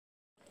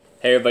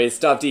Hey everybody, it's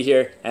Stopde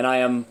here, and I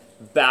am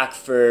back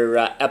for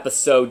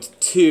episode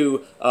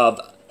 2 of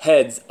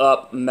Heads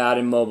Up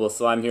Madden Mobile.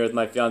 So I'm here with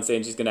my fiance,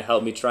 and she's going to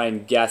help me try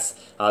and guess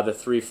the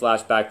 3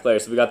 flashback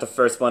players. So we got the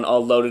first one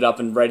all loaded up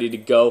and ready to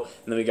go,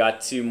 and then we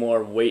got 2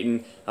 more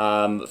waiting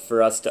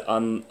for us to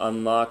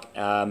unlock.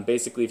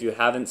 Basically, if you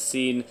haven't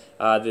seen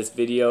this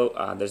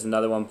video, there's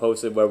another one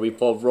posted where we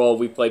pulled roll,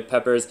 we played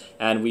peppers,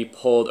 and we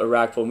pulled a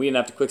rack pull. We didn't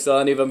have to quick sell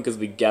any of them because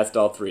we guessed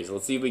all 3. So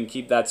let's see if we can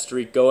keep that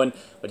streak going.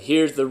 But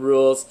here's the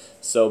rules.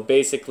 So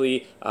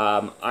basically,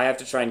 I have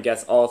to try and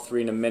guess all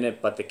 3 in a minute,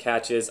 but the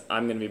catch is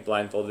I'm going to be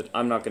blindfolded.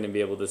 I'm not going to be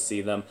able to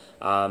see them.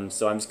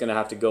 So I'm just going to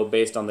have to go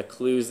based on the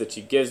clues that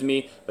she gives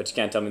me, but you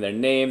can't tell me their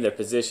name, their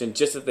position,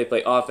 just if they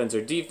play offense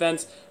or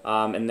defense,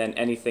 and then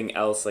anything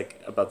else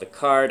like about the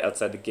card,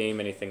 outside the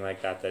game, anything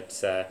like that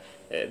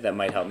that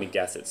might help me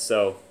guess it.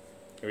 So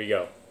here we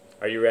go.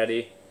 Are you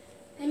ready?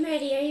 I'm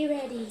ready. Are you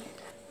ready?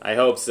 I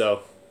hope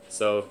so.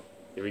 So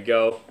here we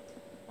go.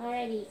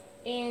 Alrighty.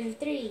 In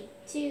 3,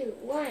 2,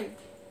 1,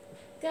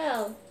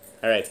 go.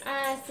 Alright.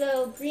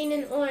 So green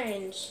and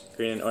orange.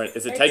 Green and orange.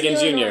 Is it Or Tegan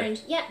teal and Jr.?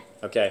 orange. Yeah.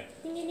 Okay.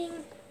 Ding, ding, ding.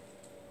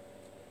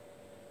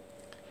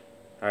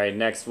 Alright,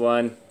 next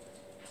one.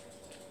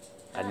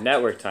 A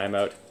network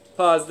timeout.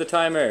 Pause the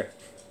timer.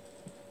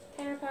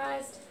 Timer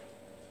paused.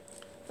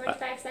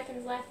 45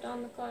 seconds left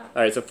on the clock.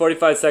 Alright, so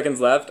 45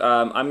 seconds left.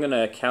 I'm going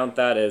to count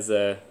that as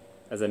a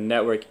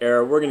network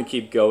error. We're going to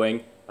keep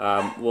going.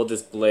 We'll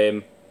just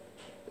blame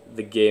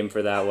the game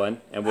for that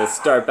one. And we'll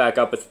start back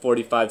up with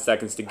 45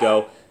 seconds to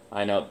go.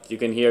 I know, you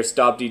can hear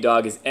Stopde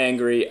Dog is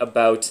angry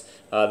about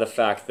the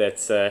fact that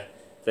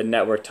the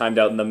network timed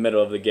out in the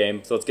middle of the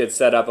game. So let's get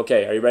set up.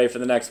 Okay, are you ready for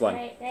the next one?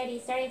 Alright,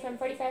 ready. Starting from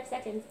 45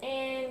 seconds.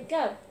 And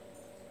go.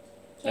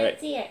 Can't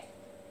see it.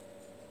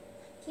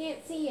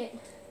 Can't see it.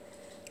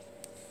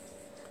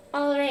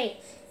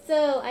 Alright,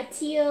 so a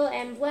teal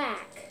and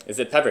black. Is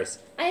it peppers?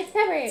 It's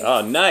peppers.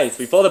 Oh, nice.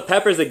 We pulled the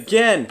peppers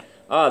again.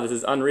 Oh, this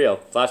is unreal.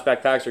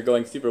 Flashback packs are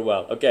going super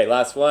well. Okay,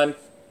 last one.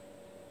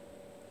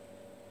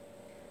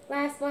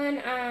 Last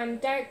one,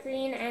 dark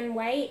green and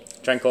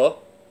white. Trent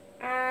Cole?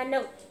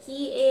 No,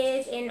 he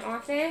is in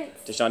offense.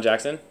 Deshaun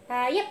Jackson?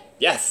 Yep.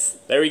 Yes,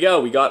 there we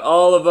go. We got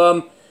all of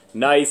them.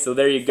 Nice, so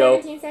there you go.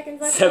 17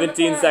 seconds left.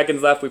 17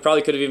 seconds left. We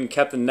probably could have even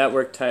kept the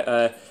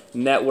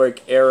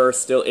network error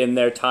still in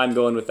there. Time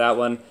going with that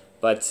one.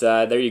 But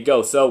there you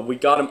go. So we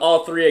got them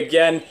all 3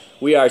 again.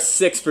 We are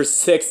 6 for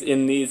 6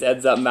 in these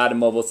Heads Up Madden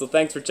Mobile. So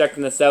thanks for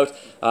checking this out.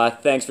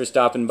 Thanks for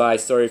stopping by.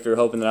 Sorry if you're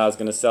hoping that I was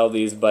going to sell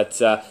these, but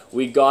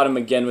we got them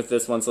again with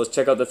this one. So let's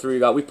check out the 3 we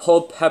got. We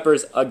pulled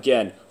peppers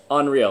again.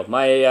 Unreal.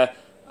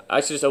 I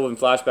should just open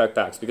flashback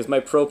packs because my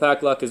pro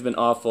pack luck has been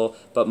awful,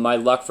 but my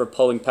luck for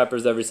pulling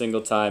peppers every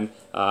single time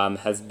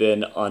has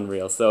been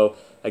unreal. So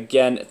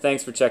again,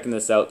 thanks for checking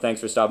this out.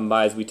 Thanks for stopping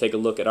by as we take a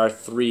look at our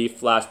 3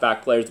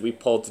 flashback players that we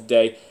pulled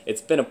today.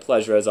 It's been a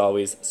pleasure as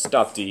always.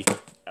 Stopde.